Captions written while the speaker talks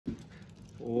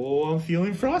Oh, I'm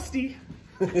feeling frosty.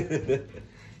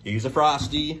 Here's a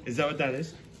Frosty. Is that what that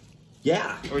is?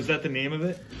 Yeah. Or is that the name of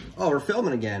it? Oh, we're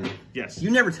filming again. Yes. You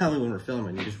never tell me when we're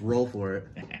filming. You just roll for it.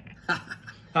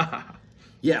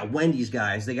 Yeah, Wendy's,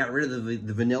 guys. They got rid of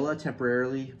the vanilla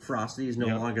temporarily. Frosty is no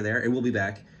longer there. It will be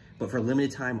back. But for a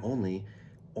limited time only,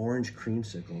 orange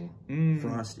creamsicle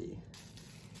Frosty.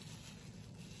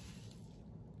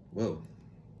 Whoa. What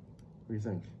do you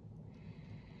think?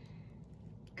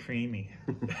 Creamy.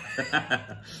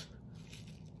 Kind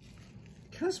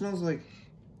of smells like...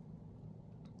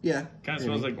 Yeah. Kind of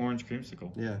smells like orange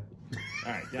creamsicle. Yeah.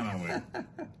 All right, get my way.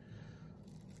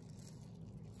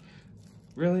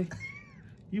 Really?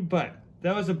 You butt.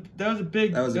 That was a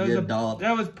big. That was a good dollop.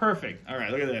 That was perfect. All right,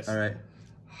 look at this. All right.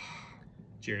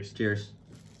 Cheers. Cheers.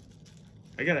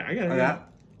 I got it. Okay.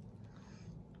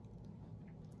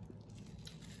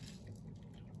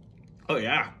 Oh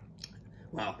yeah.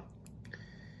 Wow.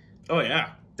 Oh yeah.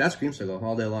 That's creamsicle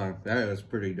all day long. That was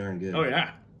pretty darn good. Oh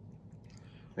yeah.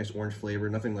 Nice orange flavor.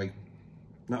 Nothing like,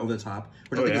 not over the top.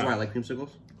 Which I think is why I like creamsicles.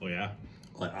 Oh yeah.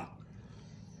 Oh, yeah.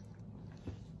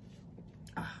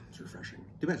 Ah, it's refreshing.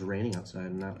 Too bad it's raining outside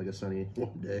and not like a sunny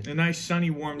warm day. A nice sunny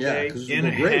warm day in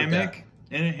a hammock.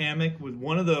 In a hammock with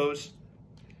one of those.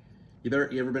 You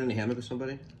ever been in a hammock with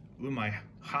somebody? With my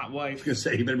hot wife. I was gonna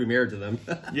say you better be married to them.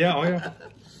 Yeah. Oh yeah.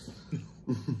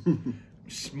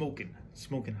 Smoking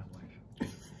hot wife.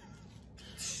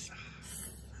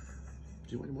 Do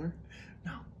you want any more?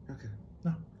 No. Okay.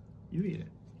 No. You eat it.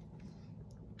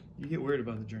 You get worried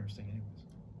about the germs thing anyways.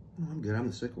 No, I'm good. I'm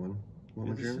the sick one. Want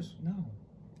more germs? No.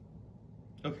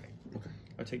 Okay. Okay.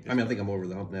 I'll take this. I mean, I think I'm over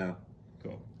the hump now.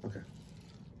 Cool. Okay.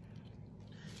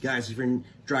 Guys, if you're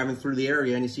driving through the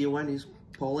area and you see a Wendy's,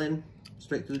 pull in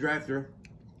straight through the drive-thru.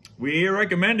 We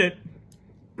recommend it.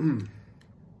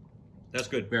 That's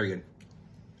good. Very good.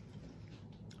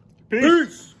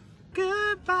 Peace.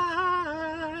 Goodbye.